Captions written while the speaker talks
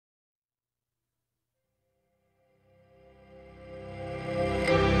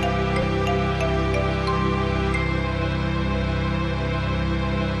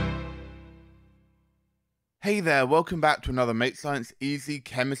Hey there, welcome back to another Make Science Easy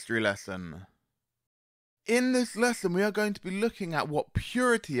chemistry lesson. In this lesson we are going to be looking at what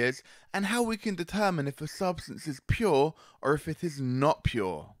purity is and how we can determine if a substance is pure or if it is not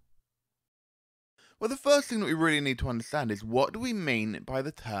pure. Well, the first thing that we really need to understand is what do we mean by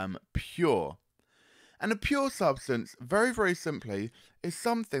the term pure? And a pure substance, very simply, is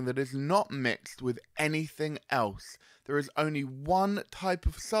something that is not mixed with anything else. There is only one type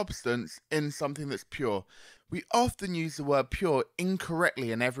of substance in something that's pure. We often use the word pure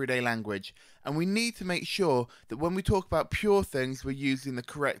incorrectly in everyday language, and we need to make sure that when we talk about pure things, we're using the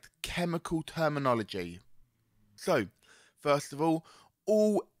correct chemical terminology. So, first of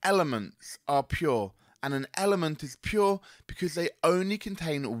all elements are pure, and an element is pure because they only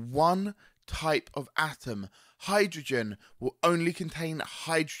contain one type of atom. Hydrogen will only contain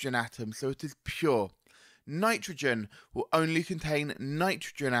hydrogen atoms, so it is pure. Nitrogen will only contain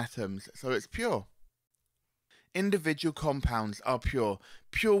nitrogen atoms, so it's pure. Individual compounds are pure.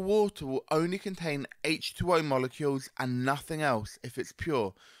 Pure water will only contain H2O molecules and nothing else if it's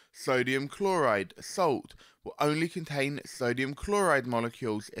pure. Sodium chloride, salt, will only contain sodium chloride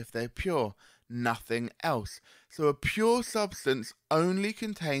molecules if they're pure. Nothing else. So a pure substance only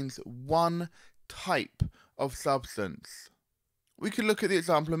contains one type of substance. We could look at the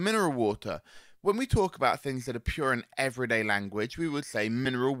example of mineral water. When we talk about things that are pure in everyday language, we would say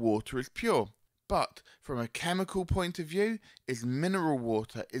mineral water is pure. But from a chemical point of view, is mineral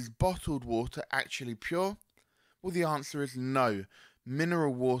water, is bottled water actually pure? Well, the answer is no.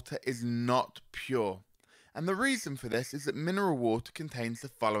 Mineral water is not pure. And the reason for this is that mineral water contains the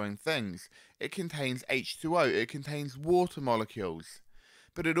following things. It contains H2O, it contains water molecules,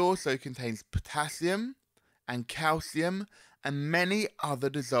 but it also contains potassium and calcium and many other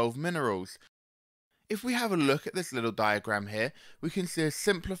dissolved minerals. If we have a look at this little diagram here, we can see a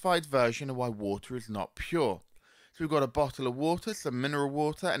simplified version of why water is not pure. So we've got a bottle of water, some mineral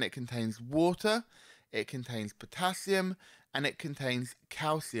water, and it contains water, it contains potassium, and it contains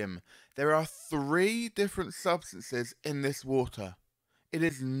calcium. There are 3 different substances in this water. It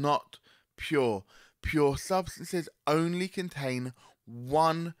is not pure. Pure substances only contain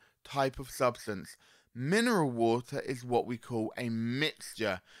one type of substance. Mineral water is what we call a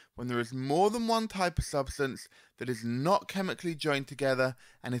mixture, when there is more than one type of substance that is not chemically joined together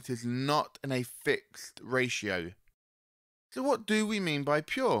and it is not in a fixed ratio. So what do we mean by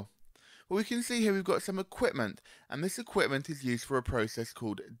pure? Well, we can see here we've got some equipment, and this equipment is used for a process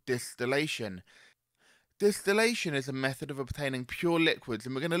called distillation. Distillation is a method of obtaining pure liquids,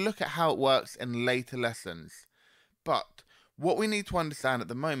 and we're going to look at how it works in later lessons. But what we need to understand at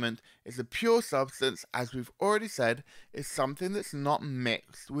the moment is a pure substance, as we've already said, is something that's not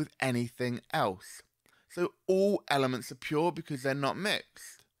mixed with anything else. So all elements are pure because they're not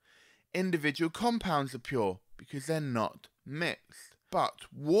mixed. Individual compounds are pure because they're not mixed. But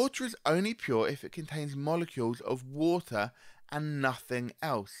water is only pure if it contains molecules of water and nothing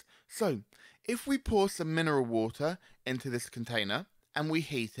else. So if we pour some mineral water into this container and we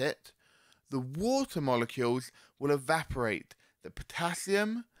heat it, the water molecules will evaporate. The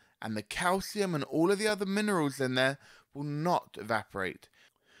potassium and the calcium and all of the other minerals in there will not evaporate.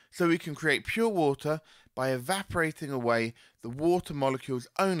 So we can create pure water by evaporating away the water molecules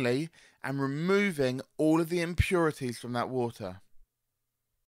only and removing all of the impurities from that water.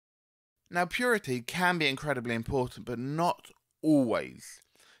 Now, purity can be incredibly important, but not always.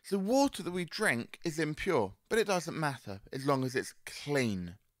 So water that we drink is impure, but it doesn't matter as long as it's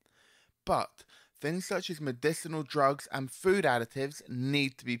clean. But things such as medicinal drugs and food additives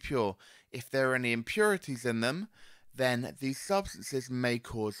need to be pure. If there are any impurities in them, then these substances may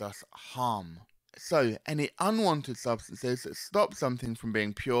cause us harm. So any unwanted substances that stop something from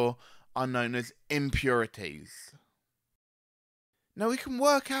being pure are known as impurities. Now we can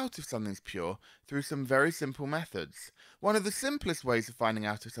work out if something's pure through some very simple methods. One of the simplest ways of finding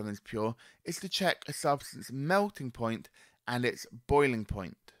out if something's pure is to check a substance's melting point and its boiling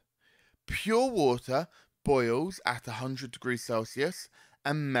point. Pure water boils at 100 degrees Celsius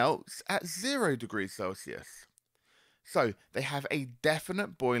and melts at 0 degrees Celsius. So they have a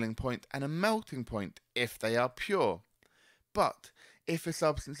definite boiling point and a melting point if they are pure. But if a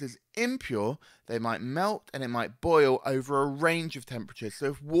substance is impure, they might melt and it might boil over a range of temperatures.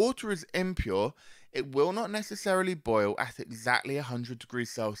 So if water is impure, it will not necessarily boil at exactly 100 degrees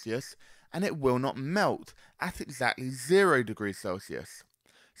Celsius and it will not melt at exactly 0 degrees Celsius.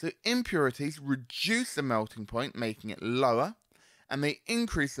 So impurities reduce the melting point, making it lower, and they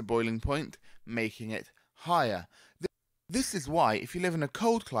increase the boiling point, making it higher. This is why if you live in a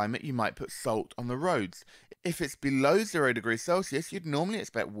cold climate, you might put salt on the roads. If it's below 0 degrees Celsius, you'd normally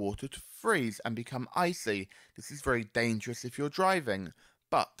expect water to freeze and become icy. This is very dangerous if you're driving.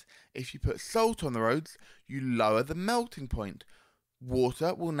 But if you put salt on the roads, you lower the melting point.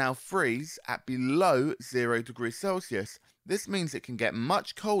 Water will now freeze at below 0 degrees Celsius. This means it can get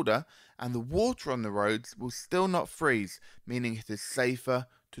much colder and the water on the roads will still not freeze, meaning it is safer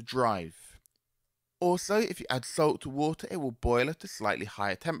to drive. Also, if you add salt to water, it will boil at a slightly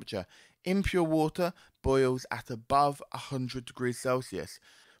higher temperature. Impure water boils at above 100 degrees Celsius.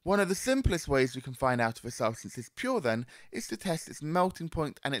 One of the simplest ways we can find out if a substance is pure then is to test its melting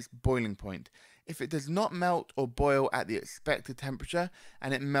point and its boiling point. If it does not melt or boil at the expected temperature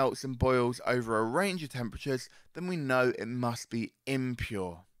and it melts and boils over a range of temperatures, then we know it must be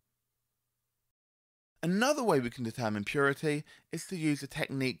impure. Another way we can determine purity is to use a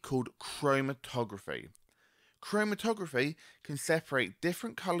technique called chromatography. Chromatography can separate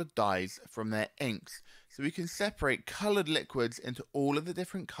different coloured dyes from their inks, so we can separate coloured liquids into all of the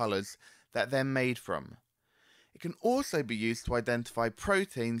different colours that they're made from. It can also be used to identify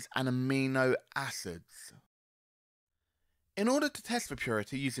proteins and amino acids. In order to test for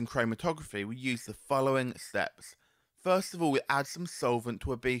purity using chromatography, we use the following steps. First of all, we add some solvent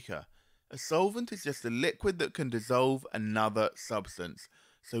to a beaker. A solvent is just a liquid that can dissolve another substance,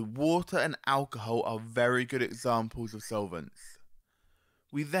 so water and alcohol are very good examples of solvents.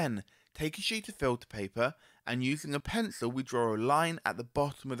 We then take a sheet of filter paper and using a pencil we draw a line at the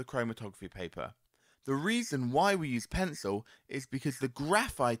bottom of the chromatography paper. The reason why we use pencil is because the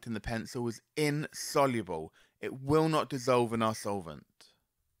graphite in the pencil is insoluble. It will not dissolve in our solvent.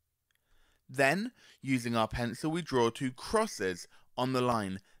 Then, using our pencil, we draw two crosses on the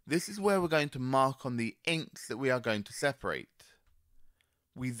line. This is where we're going to mark on the inks that we are going to separate.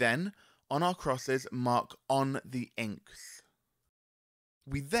 We then, on our crosses, mark on the inks.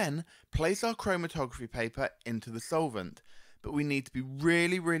 We then place our chromatography paper into the solvent, but we need to be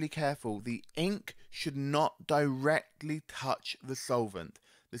really careful. The ink should not directly touch the solvent.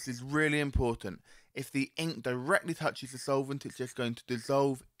 This is really important. If the ink directly touches the solvent, it's just going to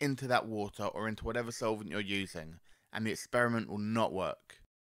dissolve into that water or into whatever solvent you're using, and the experiment will not work.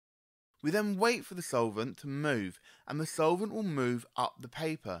 We then wait for the solvent to move, and the solvent will move up the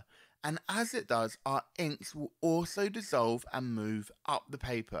paper, and as it does, our inks will also dissolve and move up the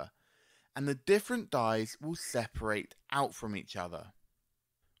paper, and the different dyes will separate out from each other.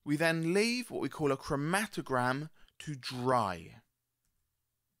 We then leave what we call a chromatogram to dry.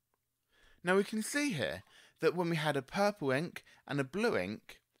 Now we can see here that when we had a purple ink and a blue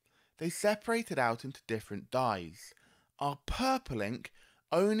ink, they separated out into different dyes. Our purple ink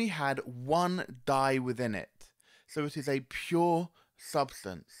only had one dye within it, so it is a pure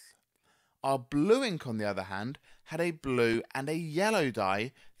substance. Our blue ink, on the other hand, had a blue and a yellow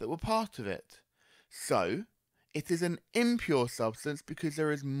dye that were part of it. So, it is an impure substance because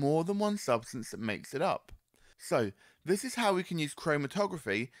there is more than one substance that makes it up. So, this is how we can use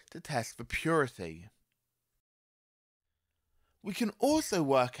chromatography to test for purity. We can also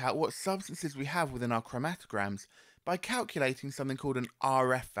work out what substances we have within our chromatograms by calculating something called an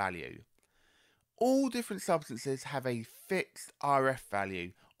RF value. All different substances have a fixed RF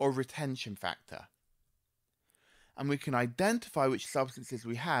value, or retention factor. And we can identify which substances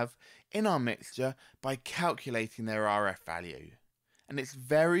we have in our mixture by calculating their RF value. And it's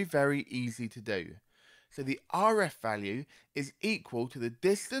very easy to do. So the RF value is equal to the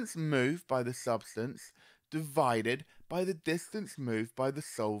distance moved by the substance divided by the distance moved by the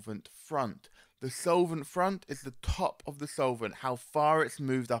solvent front. The solvent front is the top of the solvent, how far it's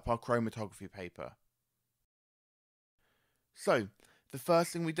moved up our chromatography paper. So, the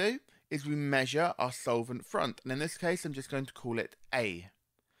first thing we do is we measure our solvent front, and in this case I'm just going to call it A.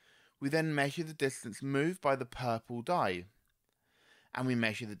 We then measure the distance moved by the purple dye, and we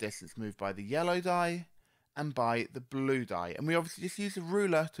measure the distance moved by the yellow dye and by the blue dye, and we obviously just use a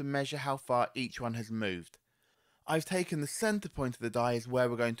ruler to measure how far each one has moved. I've taken the center point of the dye as where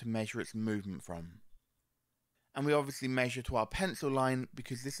we're going to measure its movement from. And we obviously measure to our pencil line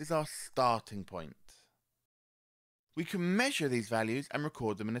because this is our starting point. We can measure these values and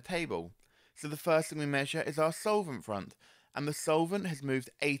record them in a table. So the first thing we measure is our solvent front, and the solvent has moved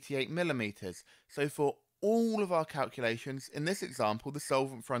 88 millimeters. So for all of our calculations, in this example, the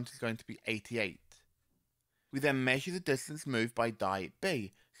solvent front is going to be 88. We then measure the distance moved by dye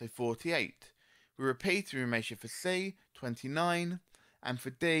B, so 48. We repeat and we measure for C, 29, and for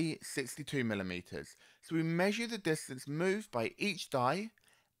D, 62 millimeters. So we measure the distance moved by each dye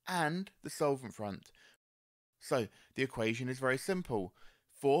and the solvent front. So the equation is very simple.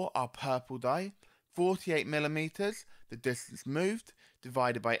 For our purple dye, 48 millimeters, the distance moved,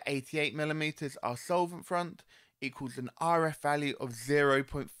 divided by 88 millimeters, our solvent front, equals an RF value of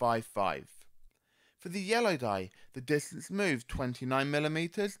 0.55. For the yellow dye, the distance moved 29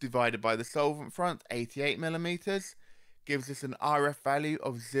 millimeters divided by the solvent front, 88 millimeters, gives us an RF value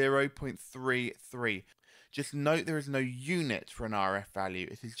of 0.33. Just note there is no unit for an RF value,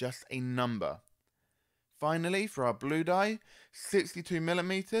 it is just a number. Finally, for our blue dye, 62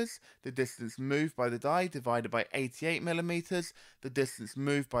 millimeters, the distance moved by the dye divided by 88 millimeters, the distance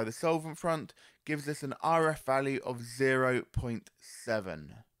moved by the solvent front, gives us an RF value of 0.7.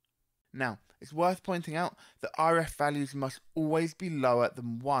 Now, it's worth pointing out that RF values must always be lower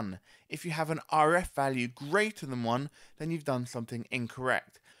than 1. If you have an RF value greater than 1, then you've done something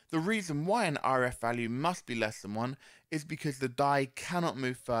incorrect. The reason why an RF value must be less than 1 is because the dye cannot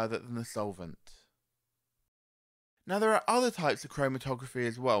move further than the solvent. Now, there are other types of chromatography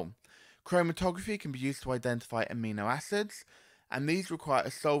as well. Chromatography can be used to identify amino acids, and these require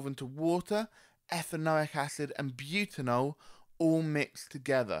a solvent of water, ethanoic acid and butanol all mixed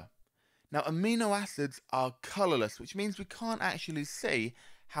together. Now, amino acids are colourless, which means we can't actually see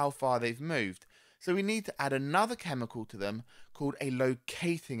how far they've moved. So we need to add another chemical to them called a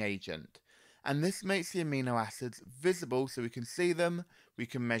locating agent. And this makes the amino acids visible so we can see them, we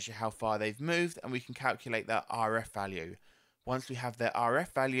can measure how far they've moved, and we can calculate their RF value. Once we have their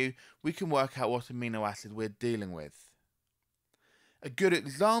RF value, we can work out what amino acid we're dealing with. A good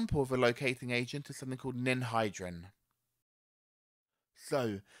example of a locating agent is something called ninhydrin.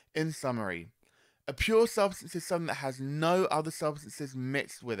 So, in summary, a pure substance is something that has no other substances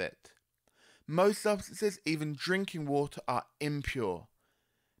mixed with it. Most substances, even drinking water, are impure.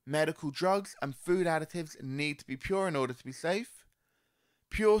 Medical drugs and food additives need to be pure in order to be safe.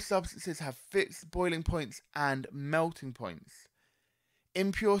 Pure substances have fixed boiling points and melting points.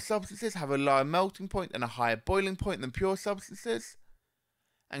 Impure substances have a lower melting point and a higher boiling point than pure substances.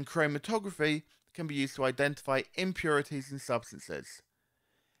 And chromatography can be used to identify impurities in substances.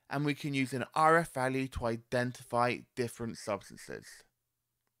 And we can use an RF value to identify different substances.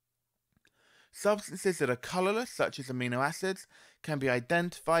 Substances that are colourless, such as amino acids, can be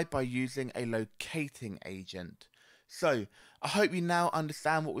identified by using a locating agent. So, I hope you now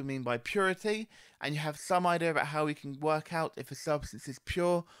understand what we mean by purity, and you have some idea about how we can work out if a substance is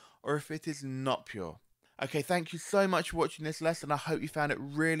pure or if it is not pure. Okay, thank you so much for watching this lesson. I hope you found it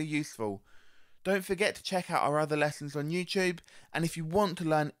really useful. Don't forget to check out our other lessons on YouTube, and if you want to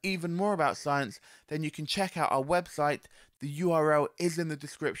learn even more about science, then you can check out our website. The URL is in the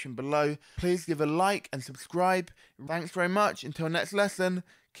description below. Please give a like and subscribe. Thanks very much. Until next lesson,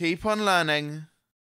 keep on learning.